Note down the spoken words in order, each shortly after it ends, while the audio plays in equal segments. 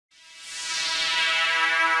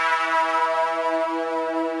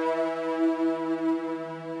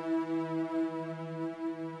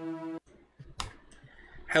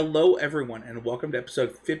Hello, everyone, and welcome to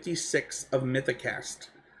episode 56 of Mythic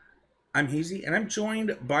Cast. I'm Heezy, and I'm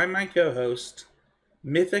joined by my co-host,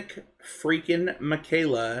 Mythic freaking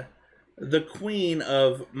Mikaela, the queen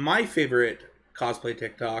of my favorite cosplay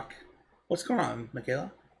TikTok. What's going on,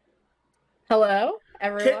 Mikaela? Hello,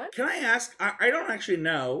 everyone. Can I ask? I don't actually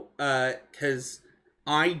know, because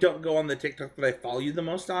I don't go on the TikTok that I follow you the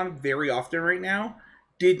most on very often right now.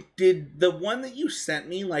 Did the one that you sent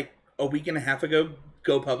me like a week and a half ago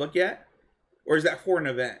go public yet? Or is that for an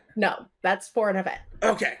event? No, that's for an event.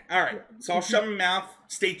 Okay, all right. So I'll shut my mouth.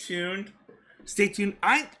 Stay tuned. Stay tuned.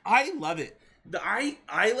 I love it. I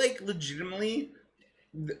like legitimately.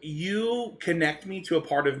 You connect me to a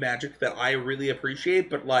part of Magic that I really appreciate,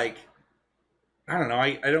 but like, I don't know.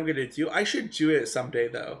 I don't get it too. I should do it someday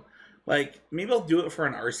though. Like maybe I'll do it for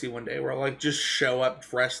an RC one day where I'll like just show up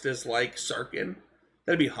dressed as like Sarkin.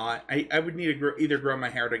 That'd be hot. I would need to either grow my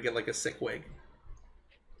hair to get like a sick wig.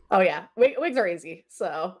 Oh yeah, wigs are easy.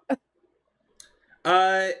 So, With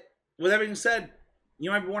that being said,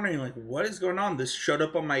 you might be wondering, like, what is going on? This showed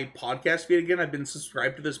up on my podcast feed again. I've been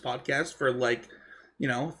subscribed to this podcast for like,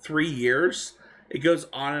 3 years. It goes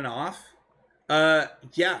on and off.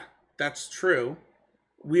 Yeah, that's true.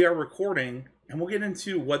 We are recording, and we'll get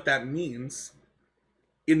into what that means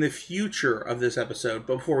in the future of this episode.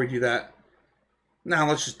 But before we do that,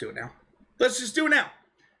 let's just do it now. Let's just do it now.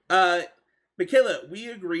 Mikaela, we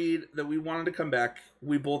agreed that we wanted to come back.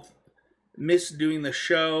 We both missed doing the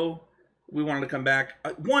show. We wanted to come back.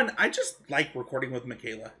 One, I just like recording with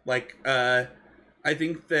Mikaela. Like, I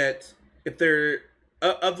think that if there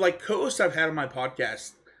of like co-hosts I've had on my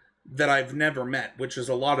podcast that I've never met, which is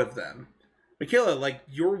a lot of them, Mikaela, like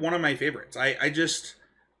you're one of my favorites. I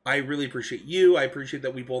really appreciate you. I appreciate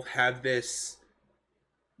that we both have this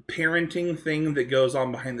parenting thing that goes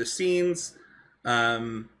on behind the scenes.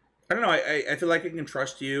 I don't know. I feel like I can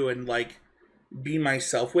trust you and like be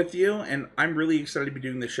myself with you, and I'm really excited to be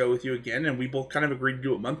doing the show with you again. And we both kind of agreed to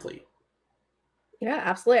do it monthly. yeah,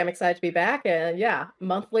 absolutely. I'm excited to be back, and yeah,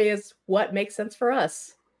 monthly is what makes sense for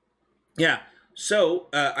us. Yeah. So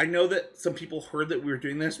I know that some people heard that we were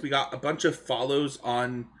doing this. We got a bunch of follows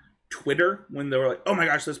on Twitter when they were like, "Oh my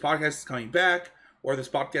gosh, this podcast is coming back," or "This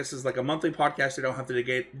podcast is like a monthly podcast. I don't have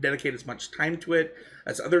to dedicate as much time to it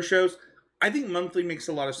as other shows." I think monthly makes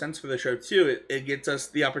a lot of sense for the show too. It gets us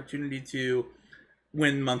the opportunity to,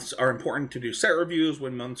 when months are important, to do set reviews,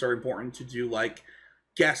 when months are important to do like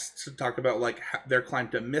guests to talk about like their climb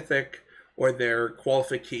to Mythic or their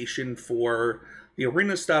qualification for the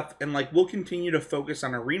arena stuff. And like we'll continue to focus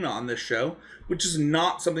on arena on this show, which is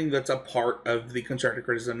not something that's a part of the Constructive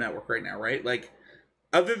Criticism Network right now, right? Like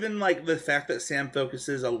other than like the fact that Sam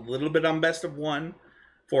focuses a little bit on Best of One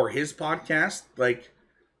for his podcast, like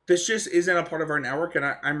this just isn't a part of our network, and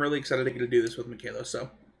I'm really excited to get to do this with Mikaela. So,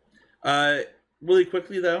 really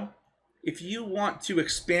quickly though, if you want to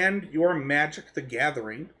expand your Magic the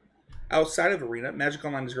Gathering outside of Arena, Magic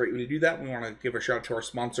Online is a great way to do that. We want to give a shout out to our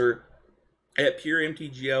sponsor at Pure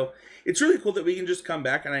MTGO. It's really cool that we can just come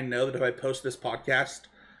back, and I know that if I post this podcast,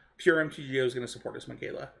 Pure MTGO is going to support us,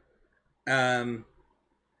 Mikaela.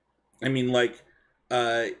 I mean, like,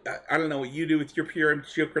 I don't know what you do with your Pure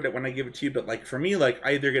MTGO credit when I give it to you, but like for me, like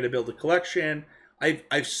I either get to build a collection,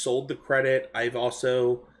 I've sold the credit, I've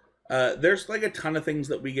also there's like a ton of things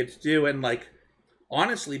that we get to do, and like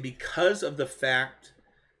honestly, because of the fact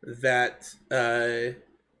that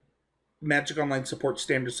Magic Online supports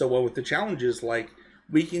standards so well with the challenges, like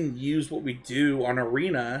we can use what we do on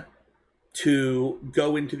Arena to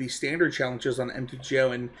go into these standard challenges on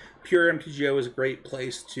MTGO, and Pure MTGO is a great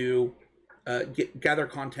place to gather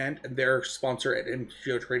content, and their sponsor at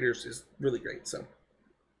MTGO Traders is really great. So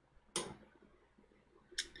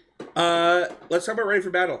let's talk about Ready for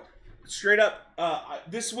Battle. Straight up,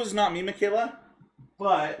 this was not me, Mikaela,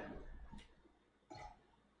 but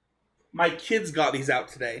my kids got these out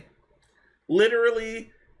today.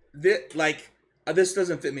 Literally, this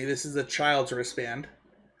doesn't fit me. This is a child's wristband.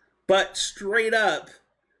 But straight up,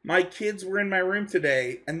 my kids were in my room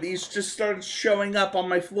today, and these just started showing up on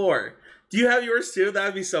my floor. Do you have yours too? That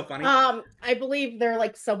would be so funny. I believe they're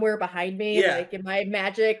like somewhere behind me, like in my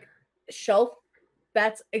Magic shelf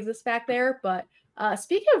that exists back there. But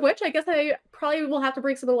speaking of which, I guess I probably will have to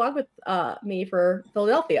bring some along with me for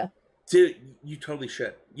Philadelphia. Dude, you totally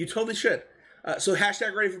should. You totally should. So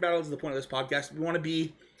hashtag Ready for Battle is the point of this podcast. We want to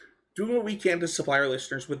be doing what we can to supply our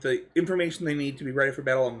listeners with the information they need to be ready for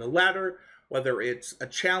battle on the ladder, whether it's a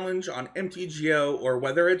challenge on MTGO or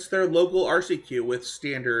whether it's their local RCQ with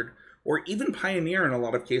Standard or even Pioneer in a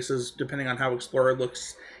lot of cases, depending on how Explorer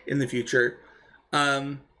looks in the future.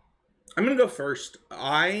 I'm going to go first.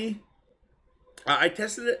 I I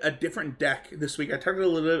tested a different deck this week. I talked a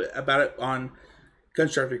little bit about it on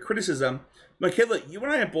Constructive Criticism. Mikaela, you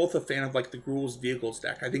and I are both a fan of like the Gruul's Vehicles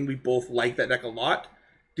deck. I think we both like that deck a lot.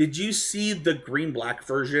 Did you see the green-black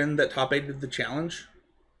version that top 8 did the challenge?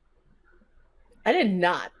 I did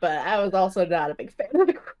not, but I was also not a big fan of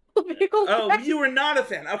the Vehicles Oh, deck. you were not a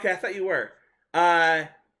fan. Okay, I thought you were.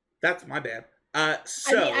 That's my bad.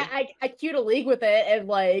 So I mean, I queued a league with it and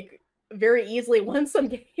like very easily won some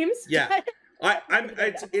games. Yeah,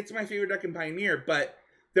 it's my favorite deck in Pioneer, but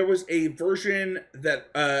there was a version that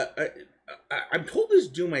I'm told is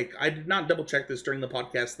Doomwake. I did not double check this during the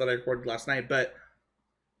podcast that I recorded last night, but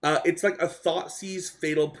it's like a Thoughtseize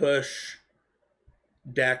Fatal Push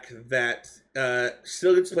deck that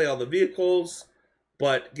still gets to play all the vehicles,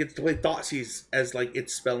 but gets to play Thoughtseize as like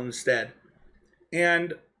its spell instead.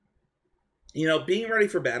 And you know, being ready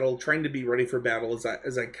for battle, trying to be ready for battle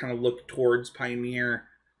as I kind of look towards Pioneer,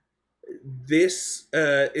 this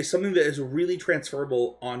is something that is really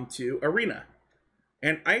transferable onto Arena.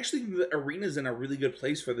 And I actually think that Arena is in a really good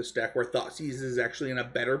place for this deck, where Thoughtseize is actually in a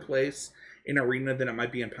better place in Arena than it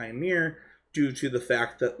might be in Pioneer, due to the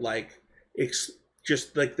fact that, like, it's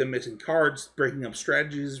just like the missing cards, breaking up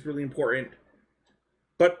strategies is really important.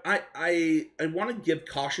 But I want to give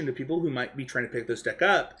caution to people who might be trying to pick this deck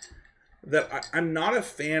up, that I'm not a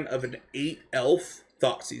fan of an 8 elf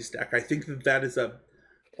Thoughtseize deck. I think that is a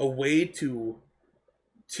way to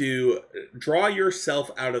draw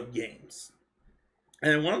yourself out of games.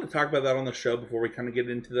 And I wanted to talk about that on the show before we kind of get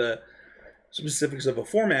into the specifics of a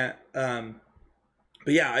format. But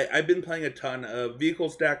yeah, I've been playing a ton of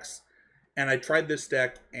vehicles decks, and I tried this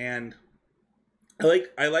deck, and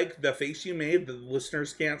I like the face you made that the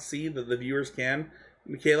listeners can't see, that the viewers can,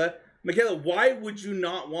 Mikaela. Mikaela, why would you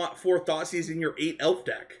not want 4 Thoughtseize in your 8 elf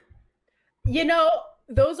deck? You know,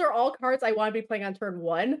 those are all cards I want to be playing on turn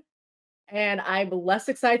 1, and I'm less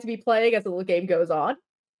excited to be playing as the game goes on.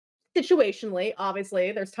 Situationally,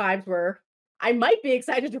 obviously, there's times where I might be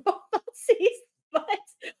excited to draw Thoughtseize,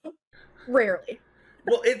 but rarely.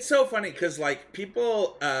 Well, it's so funny because, like,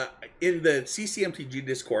 people in the CCMTG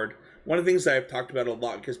Discord, one of the things I've talked about a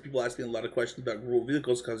lot, because people ask me a lot of questions about Gruul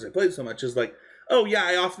vehicles because I played so much, is like, oh yeah,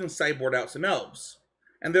 I often sideboard out some elves.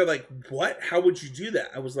 And they're like, what? How would you do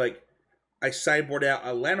that? I was like, I sideboard out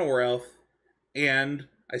a Llanowar elf, and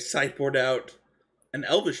I sideboard out an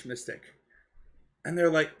Elvish Mystic. And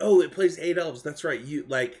they're like, oh, it plays 8 elves. That's right. You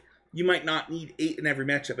might not need 8 in every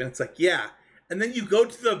matchup. And it's like, yeah. And then you go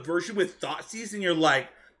to the version with Thoughtseize, and you're like,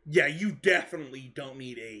 yeah, you definitely don't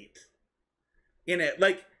need 8 in it.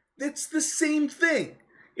 Like, it's the same thing.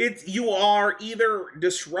 You are either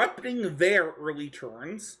disrupting their early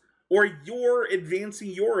turns, or you're advancing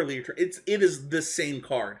your early turn. It is the same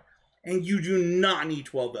card. And you do not need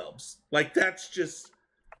 12 elves. Like, that's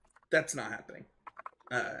not happening.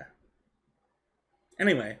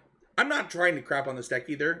 Anyway, I'm not trying to crap on this deck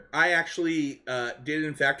either. I actually did,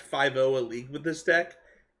 in fact, 5-0 a league with this deck.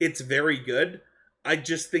 It's very good. I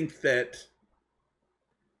just think that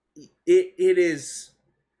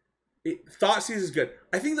Thoughtseize is good.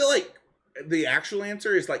 I think that, like, the actual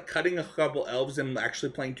answer is, like, cutting a couple elves and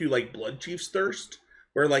actually playing 2, like, Blood Chief's Thirst,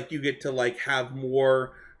 where, like, you get to, like, have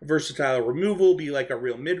more versatile removal, be, like, a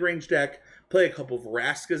real mid-range deck, play a couple of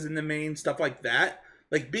Raskas in the main, stuff like that.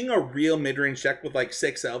 Like, being a real mid-range deck with, like,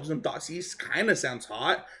 6 elves and Thoughtseize kind of sounds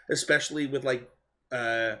hot, especially with, like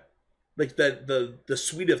the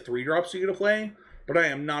suite of 3-drops you're going to play. But I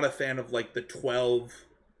am not a fan of, like, the 12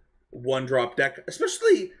 1-drop deck,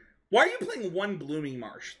 especially... Why are you playing 1 Blooming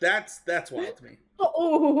Marsh? That's wild to me.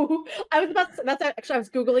 Oh, I was about to, that's actually, I was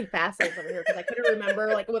Googling fast lanes over here because I couldn't remember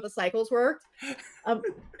like what the cycles worked.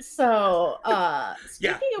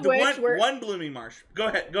 Speaking of which, one Blooming Marsh. Go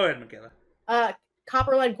ahead, Mikaela.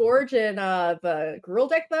 Copperline Gorge and the Gruul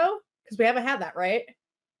deck though, because we haven't had that, right?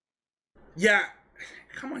 Yeah,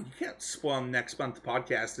 come on, you can't spoil next month's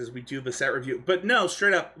podcast as we do the set review. But no,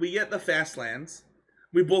 straight up, we get the fast lands.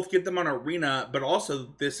 We both get them on Arena, but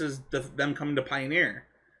also this is them coming to Pioneer.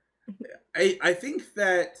 I think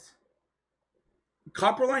that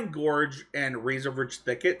Copperline Gorge and Razorridge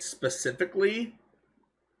Thicket specifically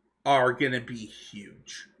are going to be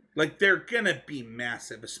huge. Like, they're going to be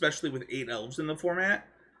massive, especially with 8 elves in the format.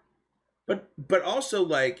 But also,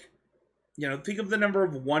 like, you know, think of the number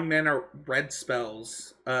of 1-mana red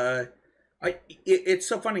spells. It's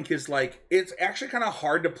so funny because, like, it's actually kind of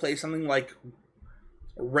hard to play something like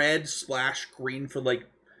red / green for, like,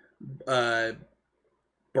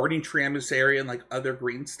 Burning Tree Emissary and, like, other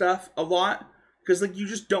green stuff a lot. Because, like, you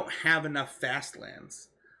just don't have enough fast lands.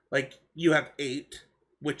 Like, you have 8,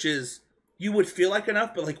 which is, you would feel like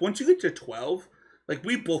enough, but, like, once you get to 12, like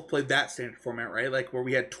we both played that standard format, right? Like where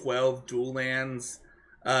we had 12 dual lands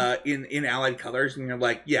in allied colors, and you're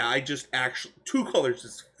like, yeah, I just actually 2 colors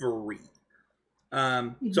is free.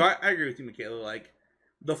 So I agree with you, Mikaela. Like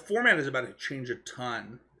the format is about to change a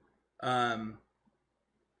ton, and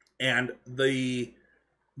the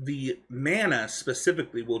mana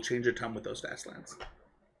specifically will change a ton with those fast lands.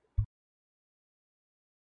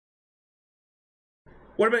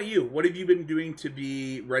 What about you? What have you been doing to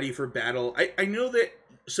be ready for battle? I know that.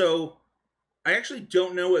 So I actually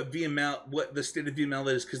don't know what the state of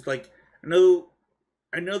VML is, because like I know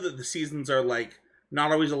that the seasons are like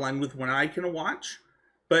not always aligned with when I can watch,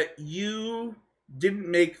 but you didn't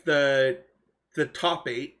make the top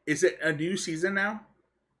 8. Is it a new season now?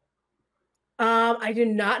 I do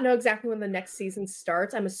not know exactly when the next season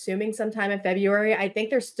starts. I'm assuming sometime in February. I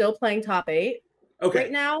think they're still playing top 8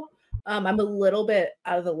 right now. I'm a little bit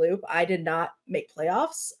out of the loop. I did not make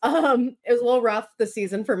playoffs. It was a little rough this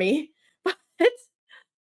season for me, but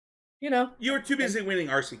you were too busy winning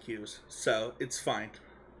RCQs, so it's fine.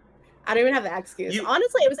 I don't even have the excuse.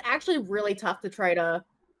 Honestly, it was actually really tough to try to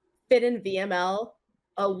fit in VML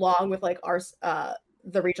along with like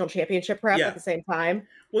the regional championship prep at the same time.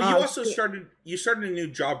 Well, you also started a new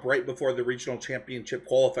job right before the regional championship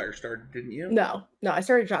qualifier started, didn't you? No, I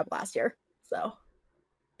started a job last year. So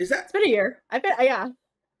is that? It's been a year. It's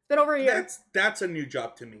been over a year. That's a new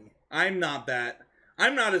job to me. I'm not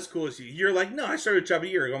as cool as you. You're like, no, I started a job a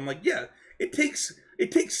year ago. I'm like, yeah, it takes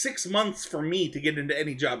 6 months for me to get into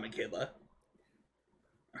any job, Mikaela.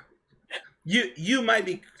 You might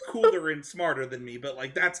be cooler and smarter than me, but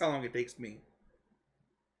like that's how long it takes me.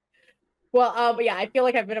 Well, yeah, I feel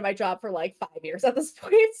like I've been in my job for like 5 years at this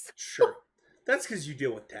point. Sure. That's because you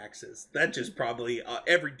deal with taxes. That just probably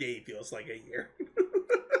every day feels like a year.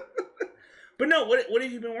 But no, what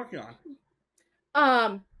have you been working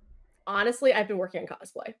on? Honestly, I've been working on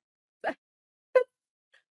cosplay.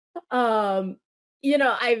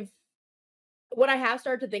 What I have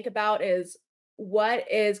started to think about is what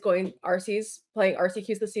is playing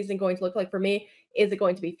RCQs this season going to look like for me? Is it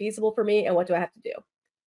going to be feasible for me? And what do I have to do?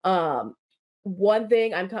 One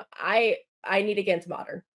thing I need to get into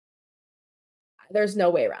Modern. There's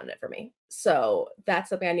no way around it for me. So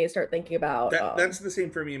that's something I need to start thinking about. That's the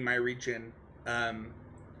same for me in my region. I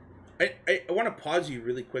want to pause you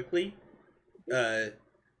really quickly.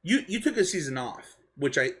 You took a season off,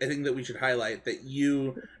 which I think that we should highlight, that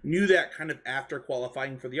you knew that kind of after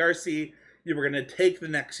qualifying for the RC, you were going to take the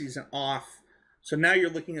next season off. So now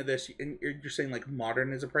you're looking at this and you're saying like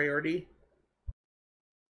Modern is a priority?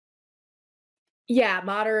 Yeah,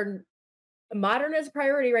 Modern is a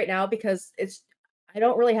priority right now because I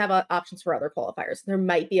don't really have options for other qualifiers. There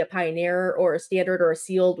might be a Pioneer or a Standard or a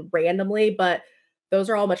Sealed randomly, but those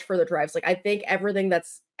are all much further drives. Like I think everything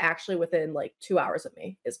that's actually within like 2 hours of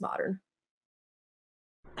me is Modern.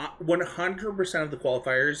 100% of the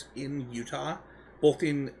qualifiers in Utah, both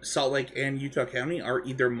in Salt Lake and Utah County, are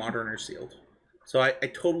either Modern or Sealed. So I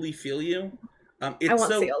totally feel you. I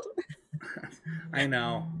want Sealed. I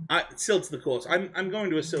know. Sealed's the coolest. I'm going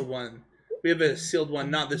to a Sealed one. We have a Sealed one,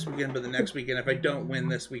 not this weekend, but the next weekend. If I don't win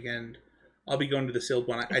this weekend, I'll be going to the Sealed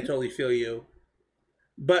one. I totally feel you.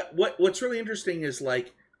 But what's really interesting is,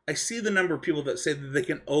 like, I see the number of people that say that they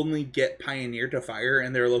can only get Pioneer to fire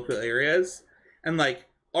in their local areas. And, like,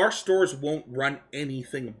 our stores won't run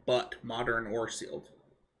anything but Modern or Sealed.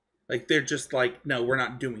 Like, they're just like, no, we're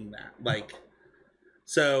not doing that. Like,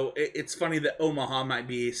 so it's funny that Omaha might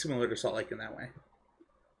be similar to Salt Lake in that way.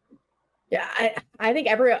 Yeah, I think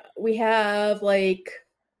we have like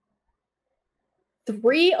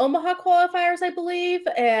 3 Omaha qualifiers, I believe,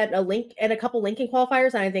 and a couple Lincoln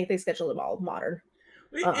qualifiers, and I think they scheduled them all Modern.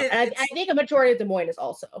 I think a majority of Des Moines is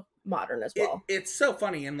also Modern as well. It's so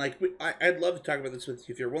funny, and like I'd love to talk about this with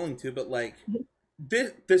you if you're willing to, but like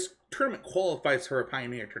this tournament qualifies for a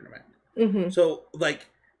Pioneer tournament. So like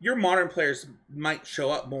your Modern players might show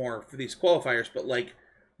up more for these qualifiers, but like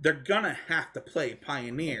they're gonna have to play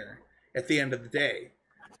Pioneer at the end of the day.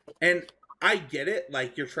 And I get it,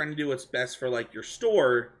 like you're trying to do what's best for like your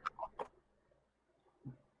store,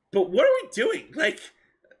 but what are we doing? Like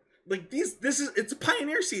it's a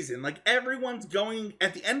Pioneer season. Like everyone's going,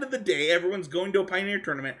 at the end of the day, everyone's going to a Pioneer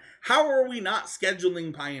tournament. How are we not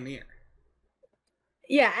scheduling Pioneer?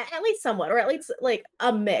 Yeah, at least somewhat, or at least like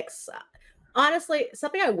a mix. Honestly,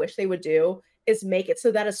 something I wish they would do is make it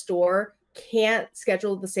so that a store can't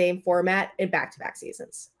schedule the same format in back-to-back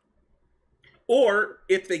seasons. Or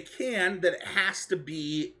if they can, that it has to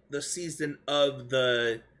be the season of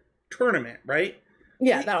the tournament, right?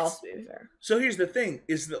 Yeah, that'll also be fair. So here's the thing,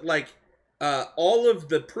 is that like all of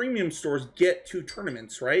the premium stores get 2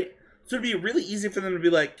 tournaments, right? So it'd be really easy for them to be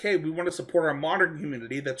like, "Okay, we want to support our modern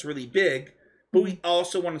community that's really big, but we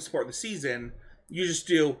also want to support the season. You just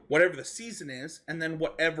do whatever the season is, and then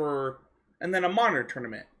and then a modern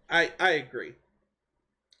tournament." I agree.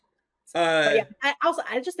 But yeah,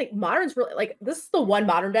 I just think modern's really like this is the one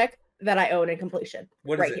modern deck that I own in completion.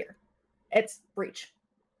 What right is it? Here. It's Breach.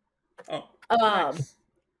 Oh, nice.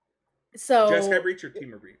 So Jeskai Breach or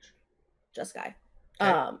Teamer Breach? Jeskai.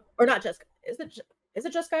 Okay. Or not Jeskai. Is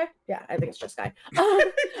it Jeskai? Yeah, I think it's Jeskai.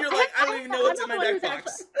 You're like, I don't even know what's in my deck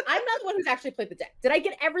box. I'm not the one who's actually played the deck. Did I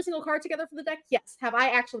get every single card together for the deck? Yes. Have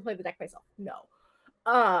I actually played the deck myself? No.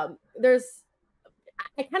 I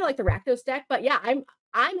kind of like the Rakdos deck, but yeah,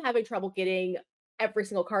 I'm having trouble getting every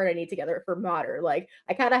single card I need together for modern. Like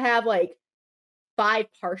I kind of have like 5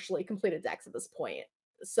 partially completed decks at this point.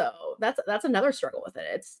 So that's another struggle with it.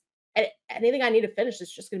 It's anything I need to finish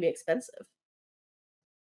is just going to be expensive.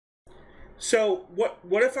 So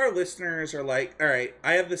what if our listeners are like, all right,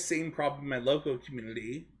 I have the same problem in my local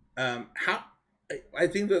community. How I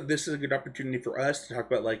think that this is a good opportunity for us to talk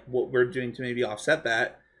about like what we're doing to maybe offset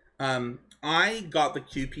that. I got the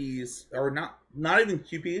QPs, or not even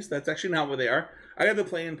QPs. That's actually not what they are. I got the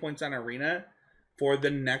play-in points on Arena for the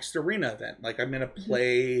next Arena event. Like I'm gonna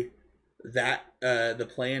play that the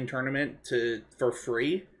play-in tournament for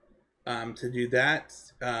free to do that,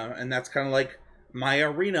 and that's kind of like my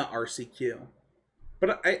Arena RCQ.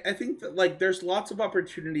 But I think that like there's lots of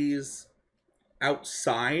opportunities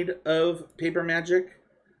outside of Paper Magic,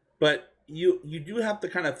 but you do have to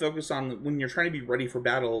kind of focus on when you're trying to be ready for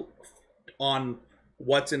battle on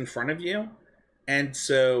what's in front of you. And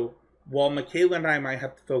so while Mikaela and I might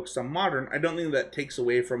have to focus on modern, I don't think that takes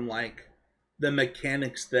away from like the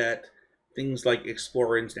mechanics that things like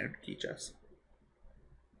Explorer and Standard teach us.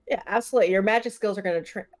 Yeah, absolutely. Your Magic skills are going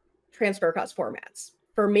to transfer across formats.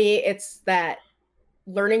 For me, it's that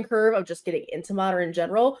learning curve of just getting into modern in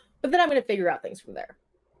general, but then I'm going to figure out things from there.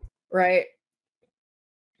 Right?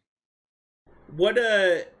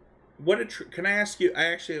 Can I ask you? I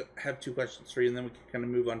actually have 2 questions for you, and then we can kind of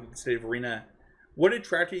move on to the state of Arena. What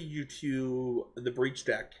attracted you to the Breach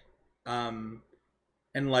deck? And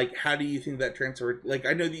like, how do you think that transferred? Like,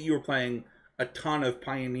 I know that you were playing a ton of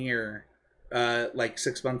Pioneer, like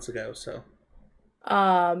 6 months ago. So,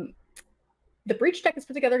 the Breach deck is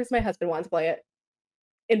put together because my husband wants to play it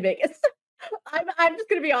in Vegas. I'm just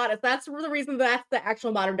gonna be honest. That's the reason that's the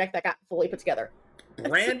actual modern deck that got fully put together.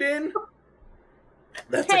 Brandon.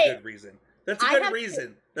 That's a good reason. That's a good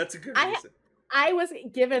reason. That's a good reason. I was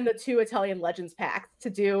given the 2 Italian Legends packs to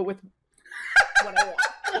do with what I want.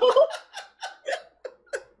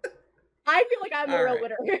 I feel like I'm the real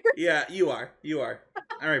winner here. Yeah, you are. You are.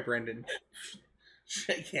 All right, Brandon.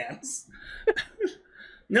 Shake hands.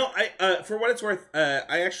 No, for what it's worth,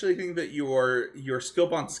 I actually think that your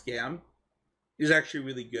scope on scam is actually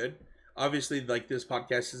really good. Obviously, like this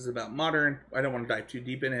podcast is about modern. I don't want to dive too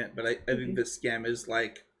deep in it, but I think this scam is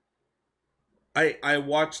like. I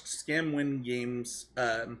watched scam win games.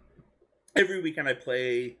 Every weekend I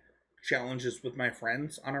play challenges with my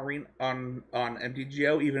friends on Arena on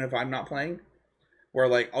MTGO, even if I'm not playing. Where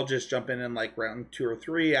like I'll just jump in like round 2 or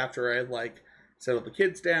 3 after I like settle the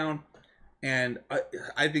kids down, and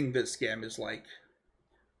I think this scam is like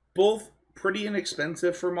both pretty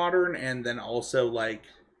inexpensive for modern, and then also like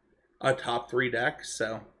a top 3 deck.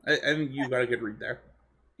 So I think you got a good read there.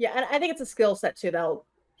 Yeah, and I think it's a skill set too that'll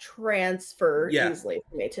transfer easily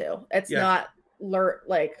for me too. It's not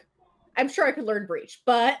like I'm sure I could learn Breach,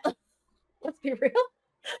 but let's be real,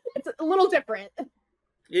 it's a little different.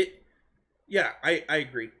 I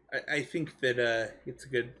agree. I think that it's a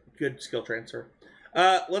good skill transfer.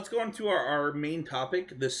 Let's go on to our main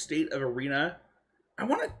topic, the state of Arena. I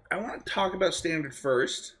want to talk about Standard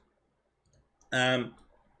first.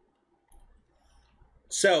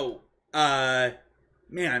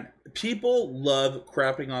 Man, people love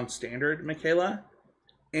crapping on Standard, Mikaela,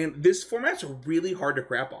 and this format's really hard to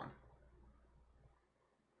crap on.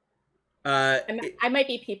 I might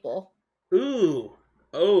be people. Mikaela.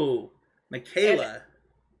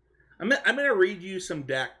 I'm gonna read you some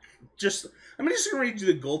deck. I'm just gonna read you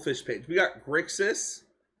the Goldfish page. We got Grixis,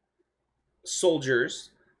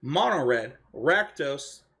 Soldiers, Mono Red,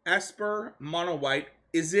 Rakdos, Esper, Mono White,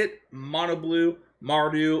 Izzet, Mono Blue,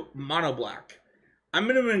 Mardu, Mono Black. I'm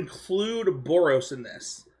going to include Boros in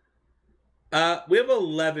this. We have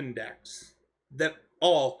 11 decks that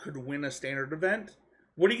all could win a Standard event.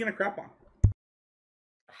 What are you going to crap on?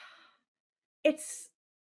 It's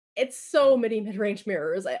so many mid-range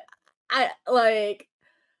mirrors. I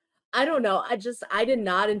don't know. I did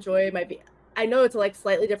not enjoy my. I know it's like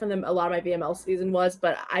slightly different than a lot of my VML season was,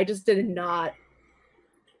 but I just did not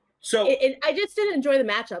So I just didn't enjoy the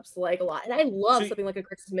matchups like a lot, and I love something like a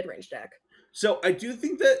Grixis mid-range deck. So I do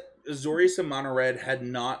think that Azorius and Mono Red had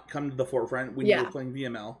not come to the forefront when you were playing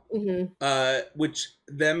VML. Which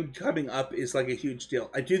them coming up is like a huge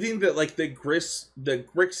deal. I do think that like the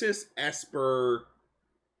Grixis Esper,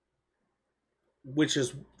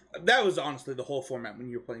 that was honestly the whole format when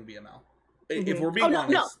you were playing VML. If we're being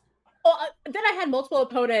honest. No. Oh, then I had multiple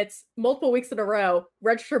opponents, multiple weeks in a row,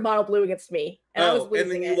 register mono blue against me, and I was losing.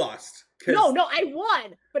 And then you lost. No, I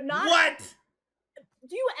won, but not. What?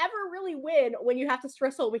 Do you ever really win when you have to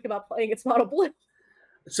stress all week about playing against mono blue?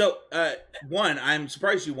 So, one, I'm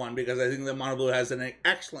surprised you won because I think that mono blue has an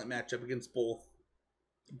excellent matchup against both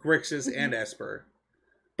Grixis and Esper.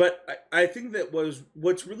 But I think that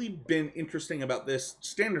what's really been interesting about this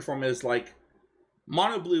standard format is like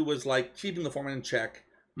mono blue was like keeping the format in check.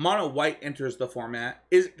 Mono white enters the format.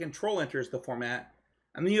 Control enters the format,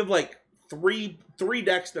 and then you have like three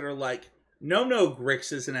decks that are like no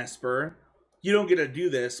Grixis and Esper. You don't get to do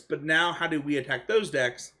this. But now, how do we attack those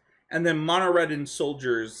decks? And then mono red and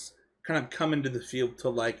soldiers kind of come into the field to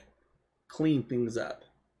like clean things up.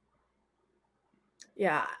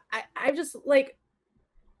 Yeah, I just like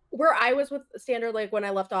where I was with standard, like when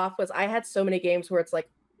I left off was I had so many games where it's like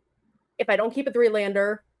if I don't keep a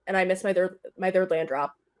 3-lander and I miss my third land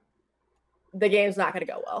drop, the game's not going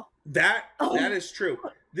to go well. That is true.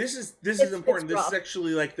 This is important. This is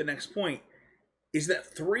actually like the next point. Is that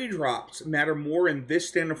 3 drops matter more in this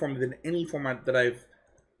standard format than any format that I've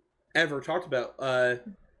ever talked about.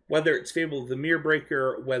 Whether it's Fable of the Mirror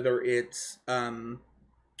Breaker, whether it's oh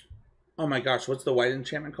my gosh, what's the white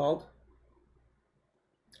enchantment called?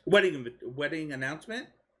 Wedding announcement.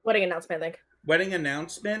 Wedding announcement, I think. Wedding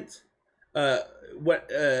announcement.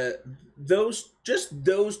 Those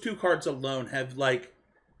 2 cards alone have like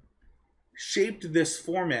shaped this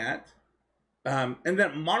format. And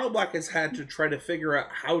then Mono Black has had to try to figure out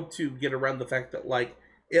how to get around the fact that like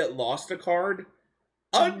it lost a card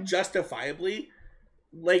unjustifiably.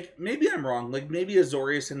 Like maybe I'm wrong. Like maybe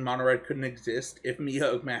Azorius and Mono Red couldn't exist if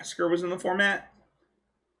Mihawk Massacre was in the format.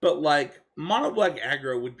 But like Mono Black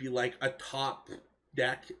aggro would be like a top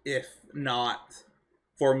deck if not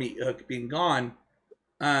for Meathook being gone.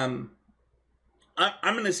 I'm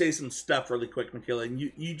gonna say some stuff really quick, Mikaela, and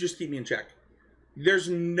you just keep me in check. There's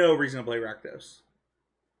no reason to play Rakdos.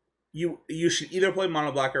 You should either play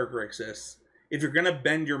Mono Black or Grixis. If you're gonna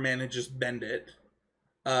bend your mana, just bend it.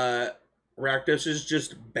 Rakdos is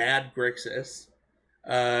just bad Grixis.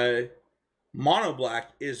 Mono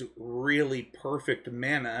Black is really perfect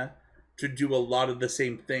mana to do a lot of the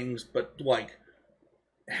same things, but like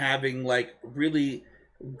having like really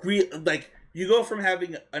like you go from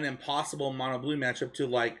having an impossible mono blue matchup to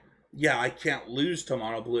like, yeah, I can't lose to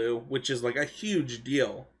mono blue, which is like a huge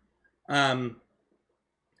deal. And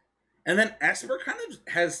then Esper kind of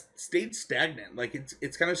has stayed stagnant. Like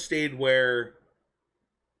it's kind of stayed where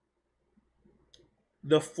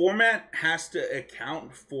the format has to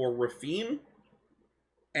account for Rafine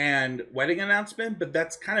and Wedding Announcement, but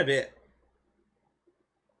that's kind of it.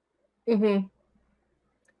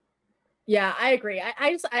 Yeah, I agree.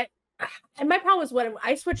 And my problem was when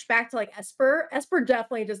I switched back to like Esper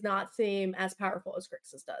definitely does not seem as powerful as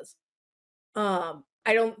Grixis does.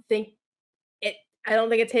 I don't think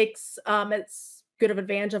it takes its good of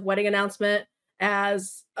advantage of Wedding Announcement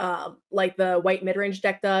as like the white mid-range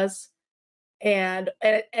deck does. And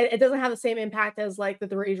it doesn't have the same impact as like the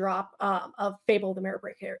 3-drop of Fable of the Mirror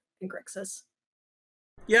Breaker in Grixis.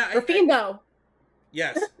 Yeah. Rafine though.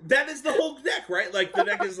 Yes. That is the whole deck, right? Like the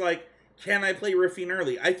deck is like, can I play Rafine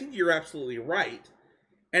early? I think you're absolutely right.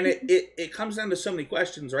 And it comes down to so many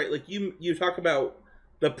questions, right? Like you talk about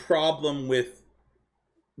the problem with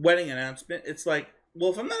Wedding Announcement. It's like,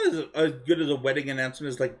 well, if I'm not as good as a Wedding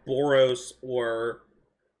Announcement as like Boros or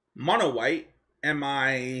Mono White, am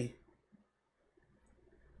I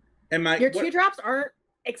your 2-drops aren't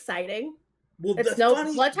exciting. Well, it's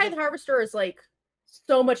Blood Tithe Harvester is like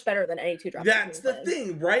so much better than any 2-drop. That's the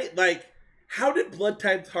thing, right? Like, how did Blood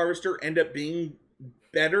Tithe Harvester end up being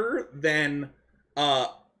better than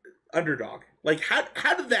Underdog? Like,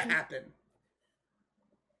 how did that happen?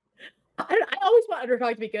 I always want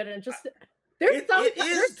Underdog to be good, and just there are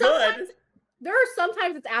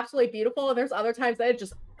sometimes it's absolutely beautiful, and there's other times that it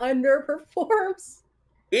just underperforms.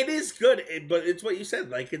 It is good, but it's what you said.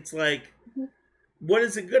 Like, it's like, what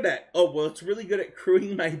is it good at? Oh, well, it's really good at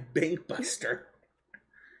crewing my Bank Buster.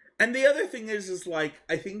 And the other thing is like,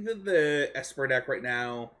 I think that the Esper deck right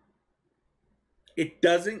now, it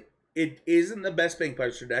isn't the best Bank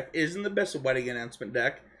Buster deck. It isn't the best Wedding Announcement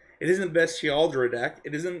deck. It isn't the best Shealdra deck.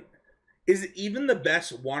 Is it even the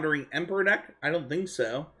best Wandering Emperor deck? I don't think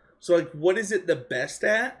so. So, like, what is it the best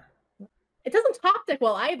at? It doesn't top deck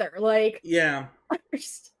well either. Like, yeah,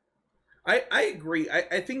 I agree.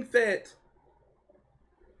 I think that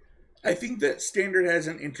Standard has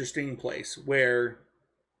an interesting place where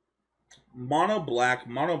Mono Black,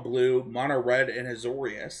 Mono Blue, Mono Red, and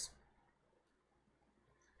Azorius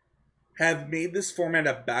have made this format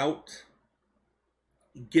about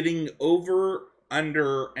getting over,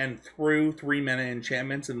 under, and through 3-mana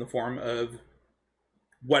enchantments in the form of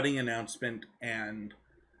Wedding Announcement and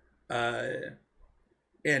Fable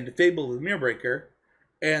of the Mirrorbreaker,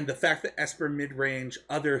 and the fact that Esper mid-range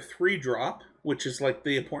other 3-drop, which is like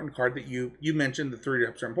the important card that you mentioned, the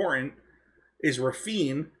 3-drops are important, is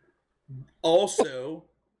Rafine. Also,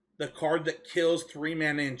 the card that kills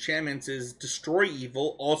 3-mana enchantments is Destroy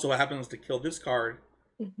Evil, also happens to kill this card.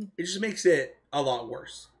 Mm-hmm. It just makes it a lot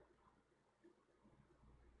worse.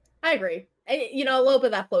 I agree. You know, a little bit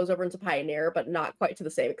of that flows over into Pioneer, but not quite to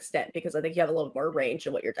the same extent, because I think you have a little more range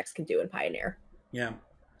in what your decks can do in Pioneer. Yeah.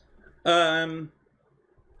 I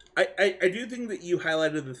do think that you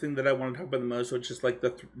highlighted the thing that I want to talk about the most, which is like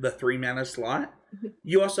the 3-mana slot.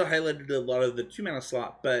 You also highlighted a lot of the 2-mana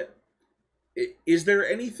slot, but is there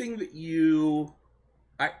anything that you...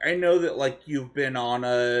 I know that like you've been on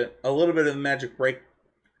a little bit of a Magic break,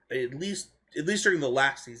 at least during the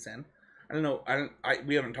last season. I don't know.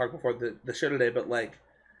 We haven't talked before the show today, but like,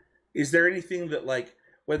 is there anything that like,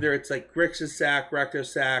 whether it's like Grixis Sack, Rakdos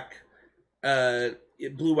Sack,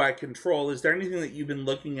 Blue Eye Control, is there anything that you've been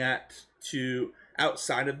looking at to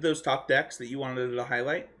outside of those top decks that you wanted to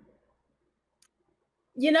highlight?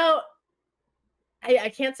 You know,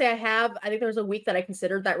 I can't say I have. I think there was a week that I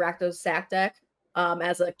considered that Rakdos Sack deck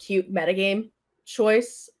as a cute metagame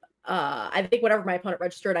choice. I think whenever my opponent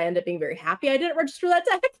registered, I ended up being very happy I didn't register that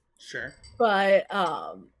deck. Sure. But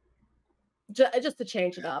just to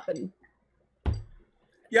change it up, and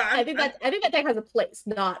yeah, I think that deck has a place,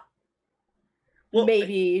 not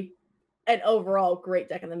maybe an overall great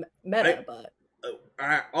deck in the meta. But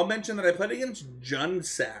I'll mention that I played against Jun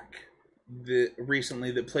Sack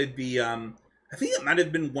recently that played the I think it might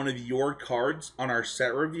have been one of your cards on our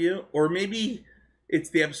set review, or maybe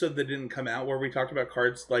it's the episode that didn't come out where we talked about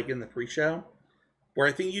cards like in the pre-show, where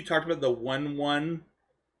I think you talked about the 1/1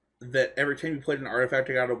 that every time you played an artifact,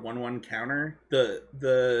 it got a 1/1 counter. Do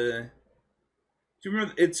you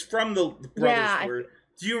remember? It's from the Brothers Word.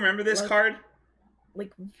 Do you remember this card?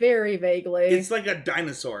 Like very vaguely. It's like a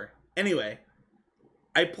dinosaur. Anyway,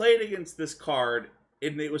 I played against this card,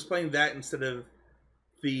 and it was playing that instead of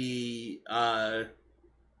the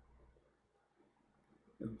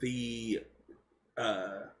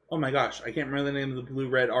oh my gosh, I can't remember the name of the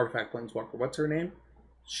blue-red artifact planeswalker. What's her name?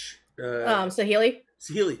 Saheeli.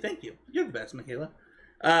 Saheeli, thank you. You're the best, Mikaela.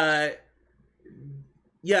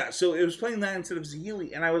 Yeah, so it was playing that instead of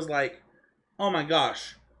Saheeli, and I was like, oh my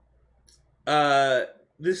gosh,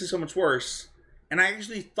 this is so much worse. And I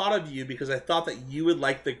actually thought of you because I thought that you would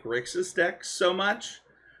like the Grixis deck so much,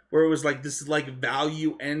 where it was like, this is like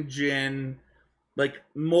value engine, like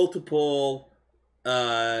multiple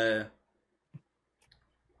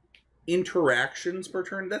interactions per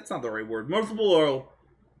turn. That's not the right word. Multiple,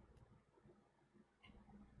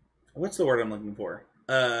 what's the word I'm looking for?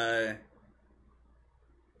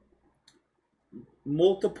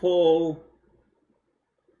 Multiple.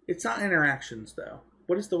 It's not interactions though.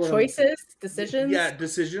 What is the word? Choices, decisions. Yeah,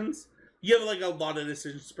 decisions. You have like a lot of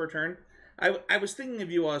decisions per turn. I was thinking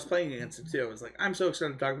of you while I was playing against it too. I was like, I'm so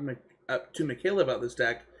excited to talk to Mikaela about this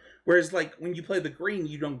deck. Whereas like when you play the green,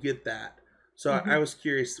 you don't get that. So I was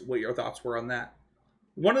curious what your thoughts were on that.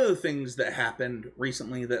 One of the things that happened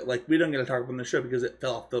recently that like we don't get to talk about on the show because it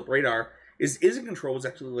fell off the radar is Izzet Control was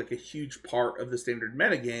actually like a huge part of the standard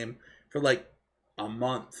metagame for like a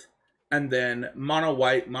month. And then Mono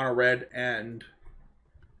White, Mono Red, and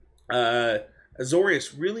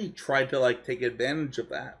Azorius really tried to like take advantage of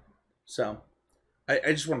that. So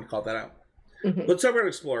I just wanted to call that out. Let's talk about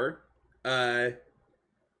Explorer. Mikaela,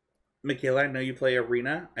 I know you play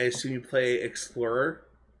Arena. I assume you play Explorer.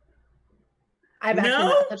 I've actually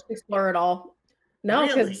not touched Explorer at all. No,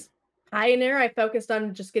 because really? Pioneer, I focused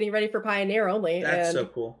on just getting ready for Pioneer only. That's so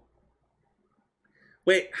cool.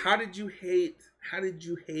 Wait, how did you hate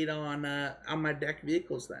on my deck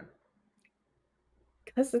vehicles then?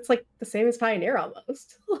 Because it's like the same as Pioneer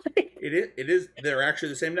almost. It is. They're actually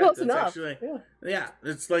the same deck. Close enough. Actually, yeah,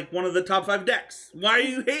 it's like one of the top 5 decks. Why are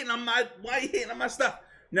you hating on my stuff?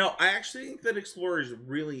 No, I actually think that Explorer is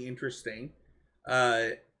really interesting.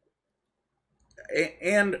 And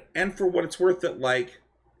for what it's worth, that like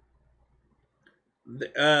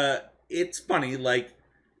it's funny, like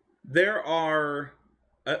there are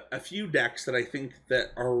a few decks that I think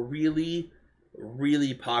that are really,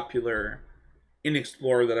 really popular in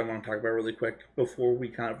Explorer that I want to talk about really quick before we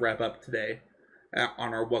kind of wrap up today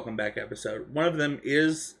on our welcome back episode. One of them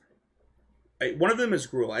is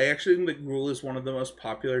Gruul. I actually think that Gruul is one of the most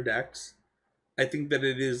popular decks. I think that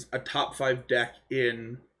it is a top 5 deck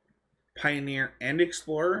in Pioneer and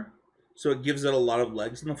Explorer, so it gives it a lot of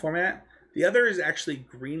legs in the format. The other is actually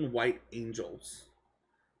Green White Angels.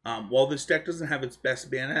 While this deck doesn't have its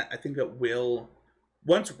best mana, I think it will,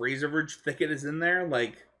 once Razorverge Thicket is in there,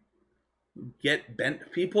 like, get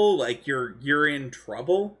bent people, like you're in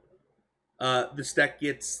trouble. This deck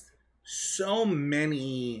gets so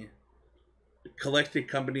many collected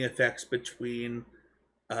company effects between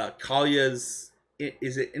Kalia's,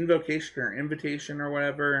 is it Invocation or Invitation or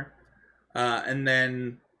whatever, and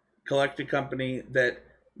then collected company, that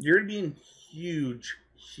you're gonna be in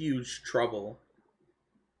huge trouble.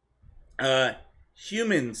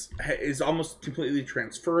 Humans is almost completely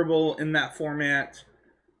transferable in that format.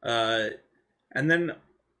 And then,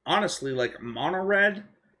 honestly, like, Mono Red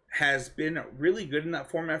has been really good in that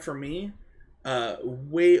format for me.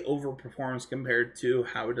 Way overperforms compared to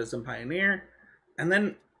how it does in Pioneer. And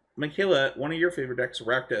then, Mikaela, one of your favorite decks,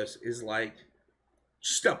 Rakdos, is like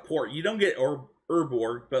just a port. You don't get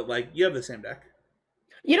Urborg, but like you have the same deck.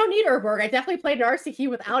 You don't need Urborg. I definitely played an RCQ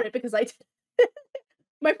without it because I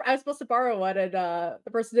was supposed to borrow one, and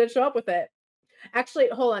the person didn't show up with it. Actually,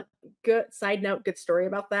 hold on. Good side note, good story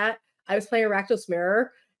about that. I was playing Rakdos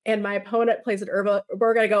Mirror, and my opponent plays an Urborg,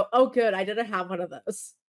 and I go, oh, good, I didn't have one of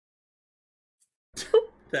those.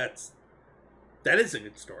 That is a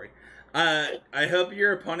good story. I hope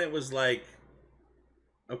your opponent was like,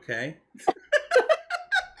 okay.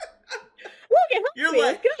 Look, you're me.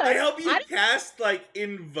 like, Good. I hope you cast like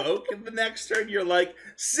Invoke in the next turn. You're like,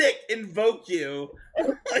 sick, invoke you.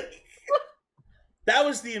 Like, that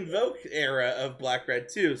was the Invoke era of Black Red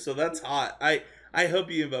too, so that's hot. I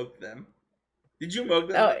hope you invoked them. Did you invoke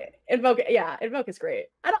them? Oh, Invoke, yeah, Invoke is great.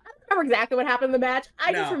 I don't remember exactly what happened in the match.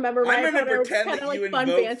 I just remember my opponent was kind of like fun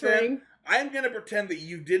bantering. Them. I'm gonna pretend that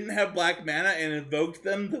you didn't have black mana and invoked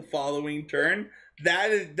them the following turn.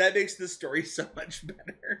 That makes the story so much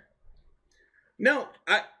better. No,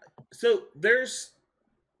 so there's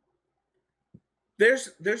an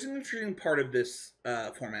interesting part of this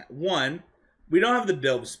format. One, we don't have the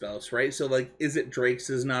delve spells, right? So like, is it Drake's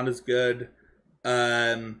is not as good.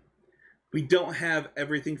 We don't have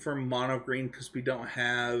everything from mono green because we don't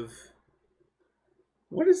have,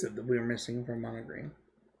 what is it that we were missing from mono green?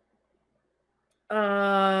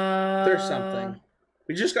 There's something.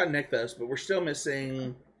 We just got Nykthos, but we're still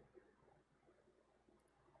missing.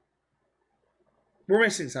 We're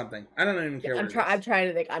missing something. I don't even care. I'm trying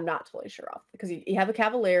to think. I'm not totally sure off because you have a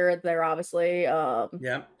Cavalier there, obviously.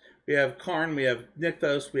 Yeah, we have Karn. We have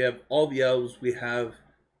Nykthos. We have all the elves. We have.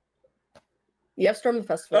 You have Storm the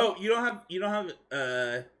Festival. Oh, you don't have.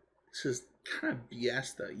 This is kind of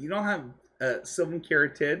BS though. You don't have Sylvan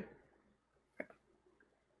Caratid.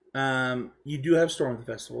 You do have Storm the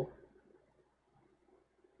Festival.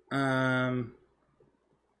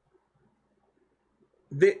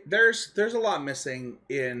 There's a lot missing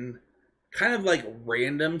in kind of like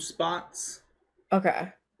random spots.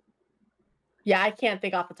 Okay. Yeah, I can't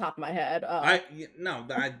think off the top of my head.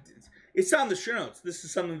 It's on the show notes. This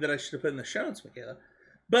is something that I should have put in the show notes, Mikaela.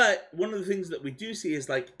 But one of the things that we do see is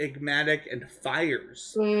like Igmatic and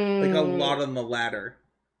Fires, like a lot on the ladder.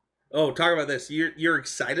 Oh, talk about this. You're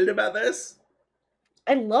excited about this?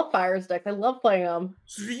 I love Fires decks. I love playing them.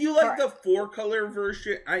 So do you like the 4-color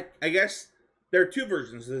version? I guess there are 2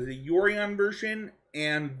 versions. There's the Yorion version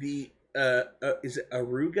and the is it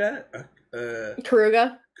Aruga?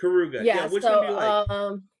 Karuga. Yeah, which one do you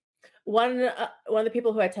like? One of the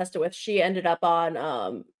people who I tested with, she ended up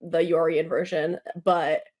on the Yorion version,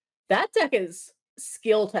 but that deck is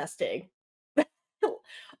skill testing.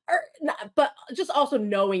 But just also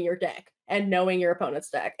knowing your deck and knowing your opponent's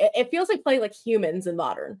deck. It feels like playing like humans in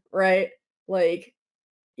Modern, right? Like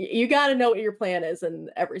you got to know what your plan is in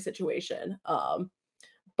every situation.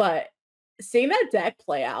 But seeing that deck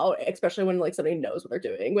play out, especially when like somebody knows what they're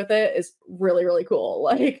doing with it, is really, really cool.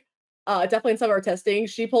 Like definitely in some of our testing,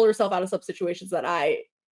 she pulled herself out of some situations that I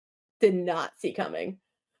did not see coming.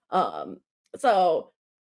 So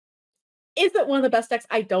is it one of the best decks?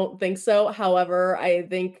 I don't think so. However, I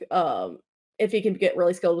think if you can get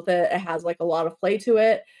really skilled with it, it has like a lot of play to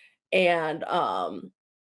it. And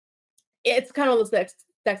it's kind of those decks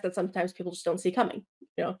that sometimes people just don't see coming.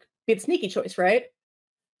 You know, be the sneaky choice, right?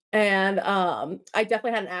 And I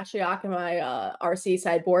definitely had an Ashiok in my RC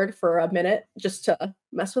sideboard for a minute just to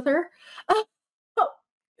mess with her.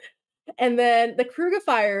 And then the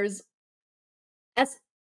Krugifires, as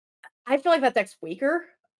I feel like that deck's weaker.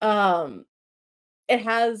 Um, it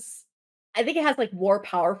has, I think it has like more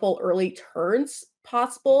powerful early turns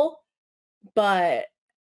possible, but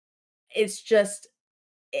it's just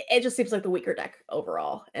it just seems like the weaker deck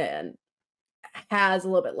overall, and has a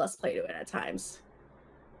little bit less play to it at times.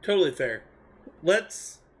 Totally fair.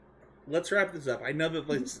 Let's wrap this up. I know that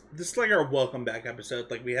Mhm. this is like our welcome back episode.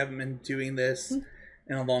 Like we haven't been doing this Mhm.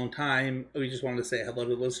 in a long time. We just wanted to say hello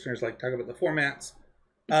to the listeners, like talk about the formats.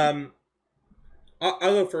 Mhm. I'll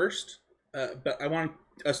go first, but I want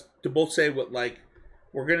us to both say what like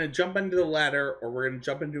we're gonna jump into the ladder or we're gonna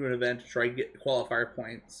jump into an event to try and get qualifier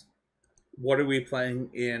points. What are we playing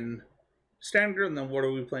in standard, and then what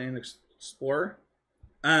are we playing in explorer?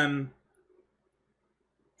 Um,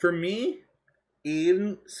 for me,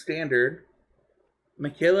 in standard,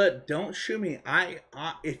 Mikaela, don't shoot me. I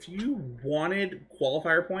if you wanted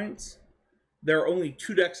qualifier points, there are only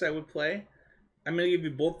two decks I would play. I'm gonna give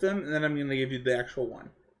you both of them, and then I'm gonna give you the actual one.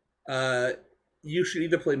 Uh, you should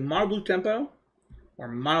either play mono blue tempo or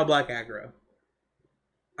mono black aggro.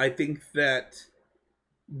 I think that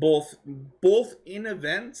both in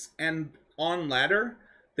events and on ladder,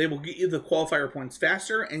 they will get you the qualifier points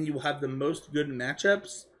faster, and you will have the most good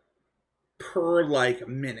matchups per like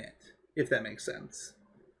minute, if that makes sense.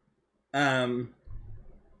 Um,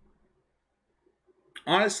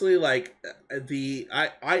 honestly, like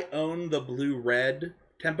I own the blue red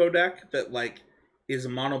tempo deck that like is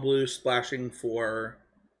mono blue splashing for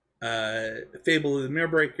Fable of the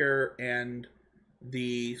Mirrorbreaker and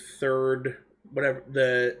the third whatever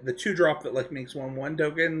the 2-drop that like makes 1/1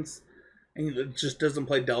 tokens and it just doesn't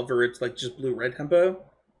play Delver. It's like just blue red tempo.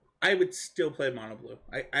 I would still play mono blue.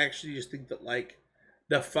 I actually just think that like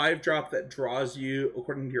the 5-drop that draws you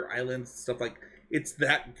according to your islands and stuff like it's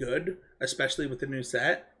that good, especially with the new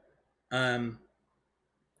set. Um,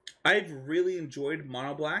 I've really enjoyed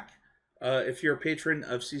mono black. If you're a patron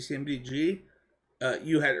of CCMDG,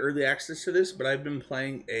 you had early access to this, but I've been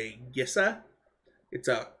playing a Gissa. It's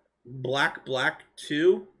a black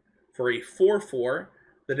 2 for a 4/4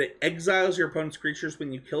 that it exiles your opponent's creatures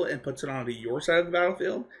when you kill it and puts it onto your side of the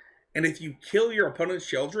battlefield. And if you kill your opponent's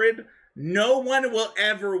Sheldred, no one will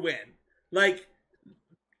ever win. Like,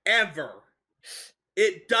 ever.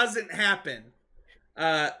 It doesn't happen.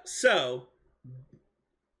 So,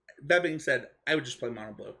 that being said, I would just play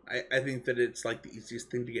mono blue. I think that it's like the easiest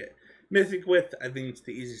thing to get mythic with. I think it's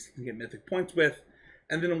the easiest thing to get mythic points with.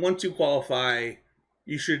 And then once you qualify,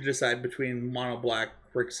 you should decide between mono black,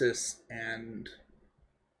 Grixis, and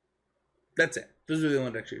that's it. Those are the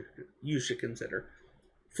only decks you should consider.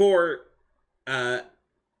 For uh,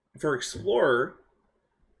 for Explorer,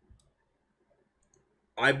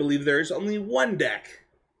 I believe there is only one deck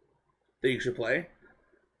that you should play.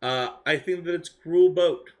 I think that it's Cruel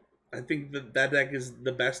Boat. I think that that deck is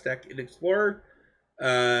the best deck in Explorer.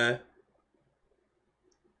 Uh,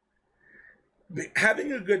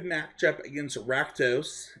 having a good matchup against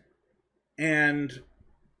Rakdos and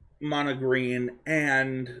Mono Green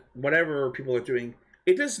and whatever people are doing,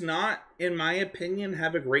 it does not, in my opinion,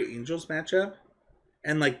 have a great Angels matchup.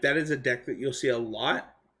 And like that is a deck that you'll see a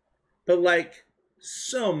lot. But like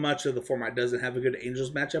so much of the format doesn't have a good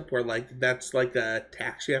Angels matchup where like that's like a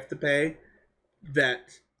tax you have to pay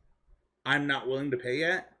that I'm not willing to pay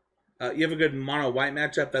yet. You have a good mono white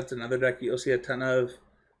matchup. That's another deck you'll see a ton of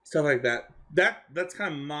stuff like that. That's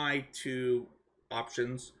kind of my two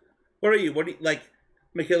options. What are you? What do you like,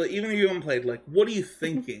 Mikaela? Even if you haven't played, like, what are you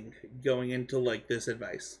thinking going into like this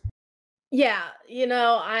advice? Yeah,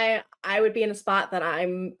 I would be in a spot that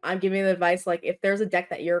I'm giving the advice like if there's a deck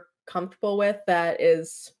that you're comfortable with that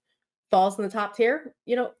is falls in the top tier,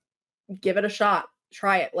 give it a shot.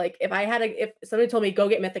 Try it. Like if somebody told me go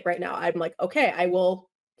get Mythic right now, I'm like, okay, I will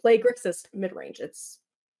play Grixis mid range. It's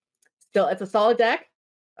a solid deck.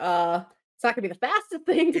 It's not gonna be the fastest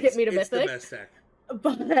thing to get me to It's the Mythic, best deck.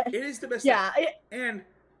 but It is the best yeah, deck.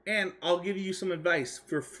 And I'll give you some advice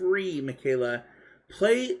for free, Mikaela.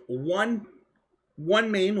 Play one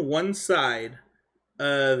main, one side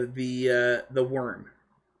of the worm.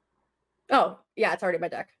 oh yeah, it's already my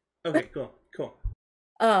deck. Okay, cool.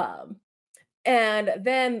 Um, and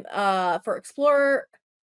then for Explorer,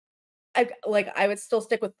 I would still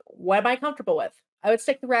stick with what am I comfortable with. I would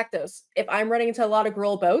stick to Rakdos. If I'm running into a lot of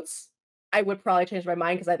Gruul boats, I would probably change my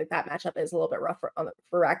mind because I think that matchup is a little bit rough for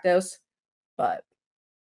Rakdos. But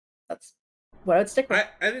that's what I would stick with.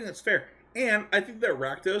 I think that's fair. And I think that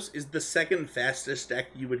Rakdos is the second fastest deck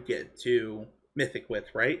you would get to Mythic with,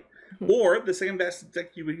 right? Mhm. Or the second fastest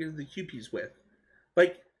deck you would get the QPs with.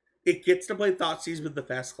 Like, it gets to play Thoughtseize with the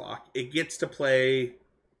fast clock. It gets to play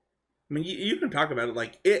I mean, you can talk about it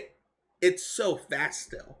like it's so fast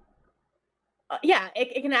still. Yeah,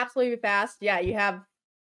 it can absolutely be fast. Yeah, you have.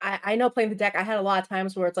 I know playing the deck. I had a lot of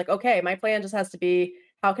times where it's like, okay, my plan just has to be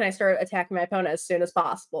how can I start attacking my opponent as soon as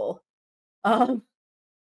possible. Um,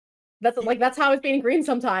 that's how I was beating green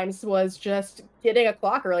sometimes was just getting a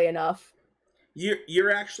clock early enough.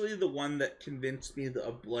 You're actually the one that convinced me that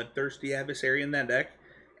a bloodthirsty adversary in that deck,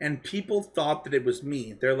 and people thought that it was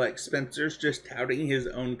me. They're like, Spencer's just touting his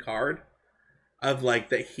own card of like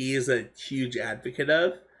that he is a huge advocate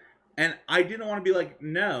of, and I didn't want to be like,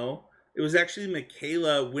 no. It was actually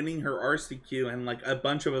Mikaela winning her RCQ and like a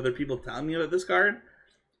bunch of other people telling me about this card.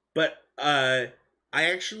 But I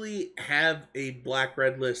actually have a black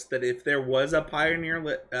red list that if there was a Pioneer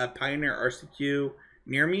RCQ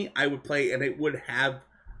near me, I would play, and it would have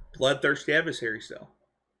Bloodthirsty Adversary still.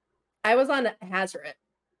 I was on Hazret.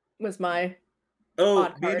 Was my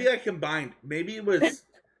Oh, maybe I combined. Maybe it was.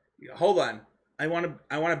 Hold on. I want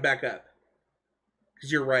to back up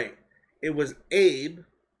because you're right. It was Abe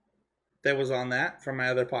that was on that from my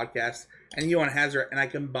other podcast, and you on Hazret, and I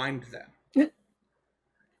combined them.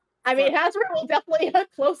 I mean, Hazret will definitely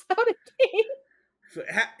close out a game.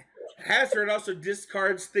 Hazard also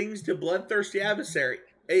discards things to Bloodthirsty Adversary.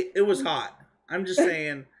 It was hot. I'm just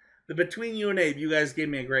saying that between you and Abe, you guys gave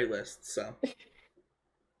me a great list. So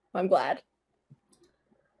I'm glad.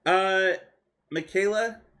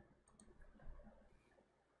 Mikaela,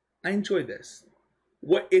 I enjoyed this.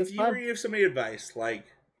 What if you were to give somebody advice, like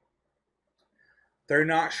they're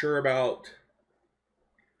not sure about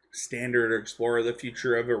Standard or Explorer, the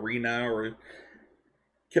future of Arena or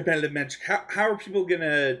competitive Magic? How are people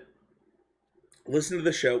gonna listen to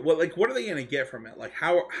the show? What are they gonna get from it? Like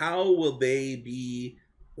how will they be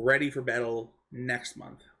ready for battle next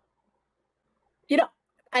month? You know,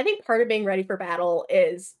 I think part of being ready for battle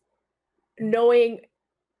is knowing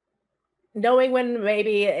when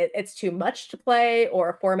maybe it's too much to play or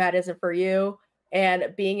a format isn't for you,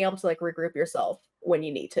 and being able to like regroup yourself when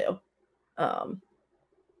you need to.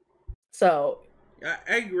 So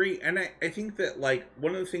I agree, and I think that like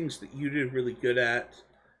one of the things that you did really good at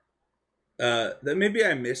that maybe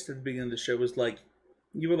I missed at the beginning of the show was like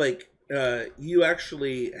you were like you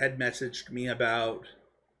actually had messaged me about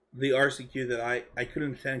the RCQ that I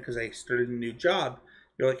couldn't attend because I started a new job.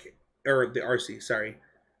 You're like, or the RC, sorry,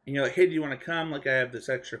 and you're like, hey, do you want to come? Like I have this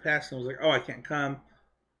extra pass, and I was like, oh, I can't come,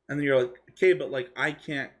 and then you're like, okay, but like I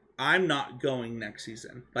can't. I'm not going next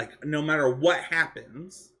season. Like no matter what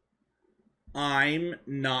happens, I'm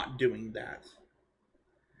not doing that.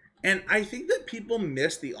 And I think that people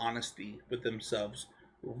miss the honesty with themselves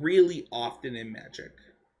really often in Magic.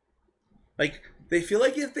 Like, they feel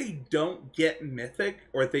like if they don't get Mythic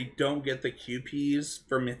or if they don't get the QPs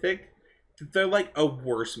for Mythic, they're like a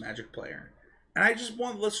worse Magic player. And I just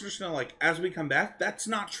want listeners to know, like, as we come back, that's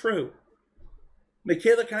not true.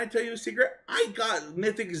 Mikaela, can I tell you a secret? I got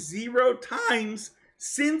Mythic 0 times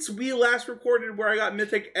since we last recorded, where I got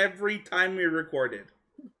Mythic every time we recorded.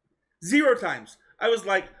 0 times. I was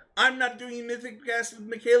like, I'm not doing Mythic Cast with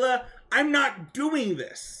Mikaela. I'm not doing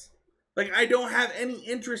this. Like, I don't have any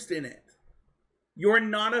interest in it. You're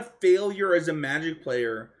not a failure as a Magic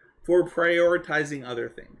player for prioritizing other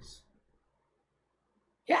things.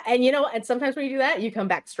 Yeah, and and sometimes when you do that, you come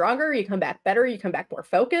back stronger, you come back better, you come back more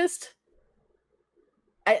focused.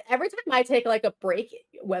 Every time I take like a break,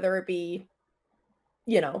 whether it be,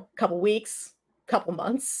 a couple weeks, couple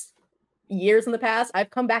months, years in the past,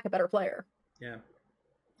 I've come back a better player. Yeah.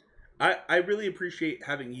 I really appreciate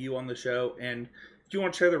having you on the show, and if you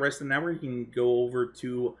want to share the rest of the network, you can go over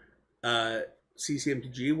to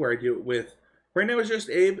CCMTG, where I do it with, right now it's just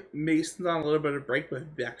Abe. Mason's on a little bit of break,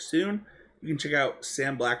 but back soon. You can check out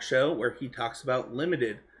Sam Black's show, where he talks about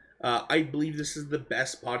Limited. I believe this is the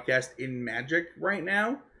best podcast in Magic right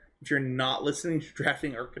now. If you're not listening to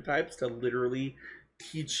Drafting Archetypes to literally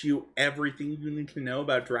teach you everything you need to know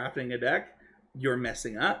about drafting a deck, you're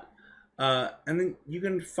messing up. And then you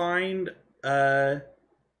can find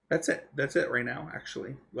that's it right now.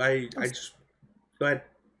 Actually, I just go ahead.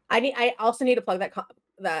 I also need to plug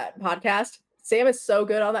that podcast. Sam is so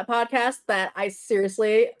good on that podcast that I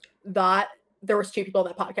seriously thought there was 2 people on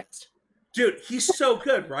that podcast. Dude, he's so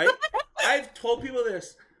good, right? I've told people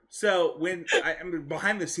this. So when I'm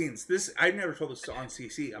behind the scenes, this I never told this on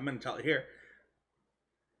CC. I'm going to tell it here.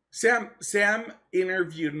 Sam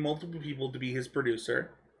interviewed multiple people to be his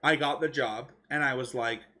producer. I got the job, and I was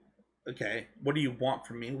like, okay, what do you want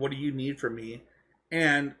from me? What do you need from me?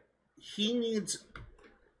 And he needs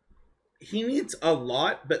a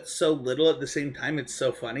lot, but so little at the same time. It's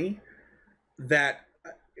so funny that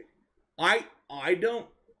I don't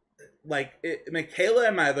like Mikaela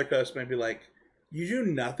and my other co-host might be like, you do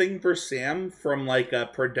nothing for Sam from like a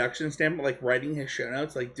production standpoint, like writing his show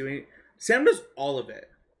notes, like doing. Sam does all of it.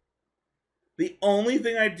 The only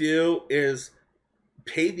thing I do is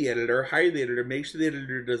pay the editor, hire the editor, make sure the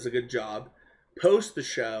editor does a good job, post the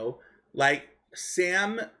show. Like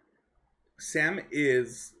Sam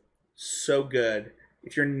is so good.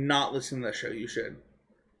 If you're not listening to the show, you should.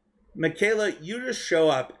 Mikaela, you just show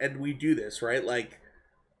up and we do this, right? Like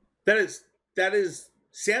that is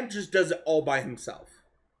Sam just does it all by himself.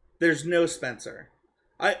 There's no Spencer.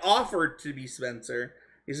 I offered to be Spencer.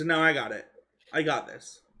 He said, "No, I got it. I got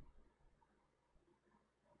this."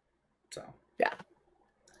 So yeah.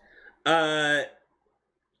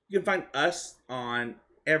 You can find us on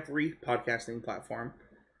every podcasting platform.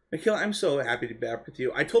 Mikaela, I'm so happy to be back with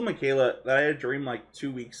you. I told Mikaela that I had a dream like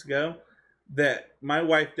 2 weeks ago that my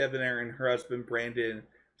wife Debonair and her husband Brandon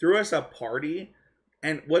threw us a party.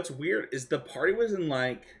 And what's weird is the party was in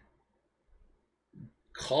like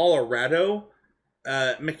Colorado.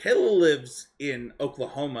 Mikaela lives in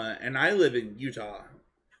Oklahoma and I live in Utah.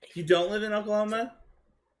 You don't live in Oklahoma?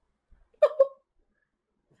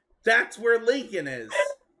 That's where Lincoln is.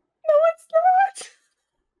 No, it's not.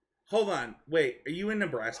 Hold on. Wait, are you in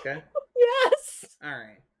Nebraska? Yes. All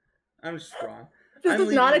right. I'm just wrong. This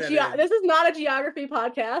is not a geography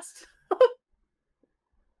podcast.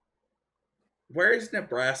 Where is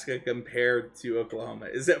Nebraska compared to Oklahoma?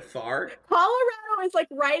 Is it far? Colorado is like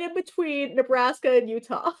right in between Nebraska and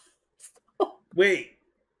Utah. Wait.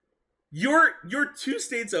 You're 2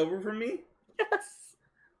 states over from me? Yes.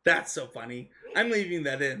 That's so funny. I'm leaving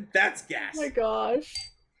that in. That's gas. Oh my gosh.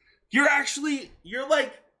 You're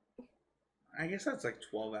like, I guess that's like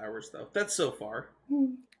 12 hours though. That's so far.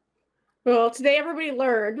 Well, today everybody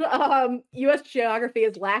learned U.S. geography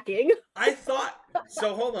is lacking. I thought,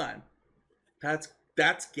 so hold on. That's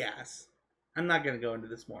gas. I'm not going to go into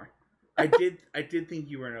this more. I did think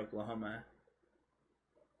you were in Oklahoma.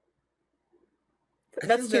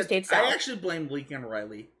 That's 2 states south. I actually blame Lincoln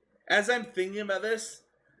Riley. As I'm thinking about this,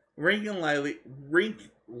 Lincoln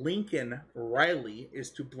Riley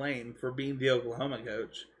is to blame for being the Oklahoma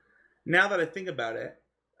coach. Now that I think about it,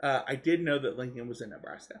 I did know that Lincoln was in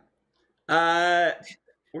Nebraska.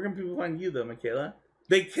 Where can people find you though, Mikaela?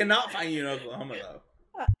 They cannot find you in Oklahoma though.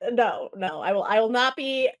 No. I will not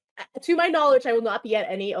be. To my knowledge, I will not be at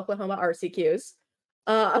any Oklahoma RCQs.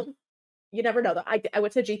 You never know though. I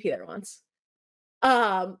went to GP there once.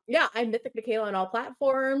 Yeah, I'm Mythic Mikaela on all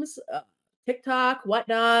platforms. TikTok,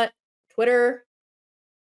 whatnot, Twitter,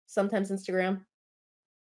 sometimes Instagram.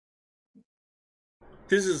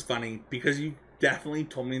 This is funny because you definitely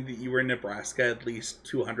told me that you were in Nebraska at least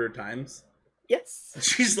 200 times. Yes.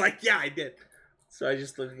 She's like, yeah, I did. So I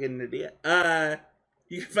just look like an idiot.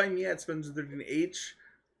 You can find me at Spencer13H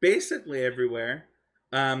basically everywhere.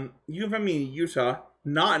 You can find me in Utah,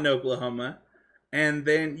 not in Oklahoma. And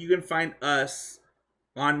then you can find us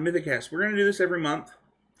on Mythic Cast. We're going to do this every month.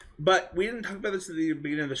 But we didn't talk about this at the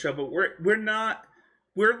beginning of the show, but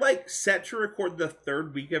we're like set to record the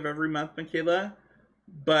 3rd week of every month, Mikaela.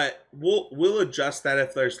 But we'll adjust that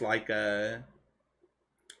if there's like a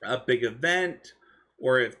big event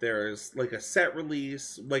or if there's like a set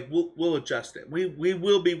release. Like we'll adjust it. We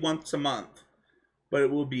will be once a month, but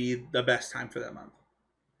it will be the best time for that month.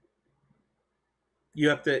 You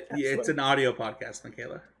have to. Absolutely. It's an audio podcast,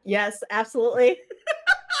 Mikaela. Yes, absolutely.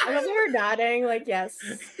 I love her nodding. Like yes,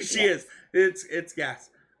 she is. It's gas.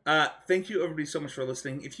 Thank you everybody so much for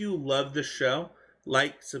listening. If you love the show,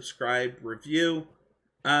 like, subscribe, review.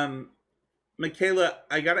 Mikaela,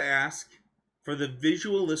 I gotta ask, for the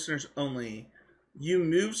visual listeners only, you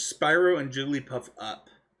moved Spyro and Jigglypuff up.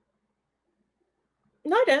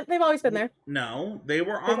 No, I didn't. They've always been there. No, they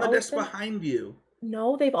were on the desk behind you.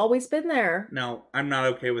 No, they've always been there. No, I'm not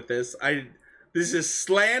okay with this. This is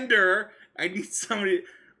slander. I need somebody.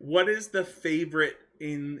 What is the favorite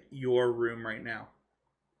in your room right now?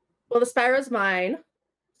 Well, the Spyro's mine.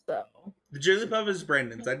 So the Jigglypuff is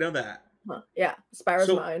Brandon's. I know that. Huh. Yeah, Spyro's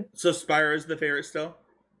mine. So Spyro is the favorite still?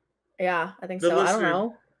 Yeah, I think so. I don't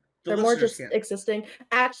know. They're more just existing.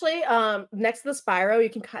 Actually, next to the Spyro,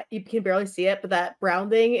 you can barely see it, but that brown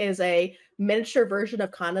thing is a miniature version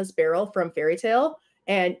of Kanna's barrel from Fairy Tale,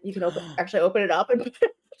 and you can actually open it up and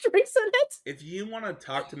put drinks in it. If you want to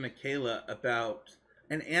talk to Mikaela about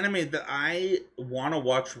an anime that I want to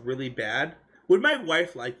watch really bad, would my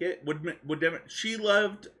wife like it? She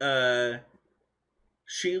loved oh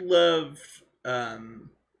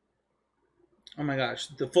my gosh,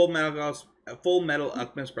 the Full Metal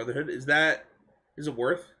Alchemist Brotherhood. Is it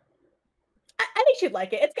worth? I think she'd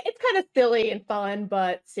like it. It's kind of silly and fun,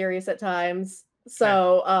 but serious at times.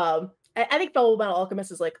 So I think Full Metal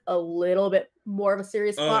Alchemist is like a little bit more of a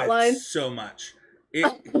serious plot line. It's so much.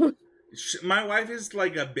 My wife is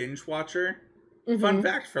like a binge watcher. Fun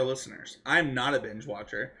fact for listeners: I'm not a binge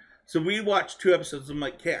watcher. So we watched 2 episodes. I'm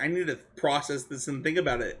like, okay, I need to process this and think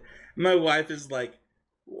about it. My wife is like,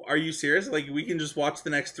 are you serious? Like, we can just watch the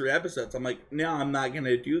next 3 episodes. I'm like, no, I'm not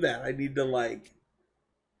gonna do that. I need to like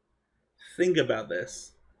think about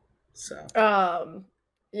this. So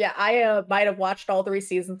yeah, I might have watched all 3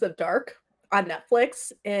 seasons of Dark on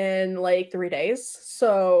Netflix in like 3 days.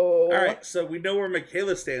 So all right, so we know where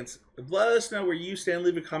Mikaela stands. Let us know where you stand.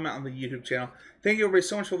 Leave a comment on the YouTube channel. Thank you everybody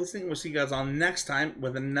so much for listening. We'll see you guys on next time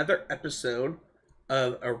with another episode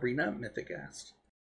of Arena Mythic Cast.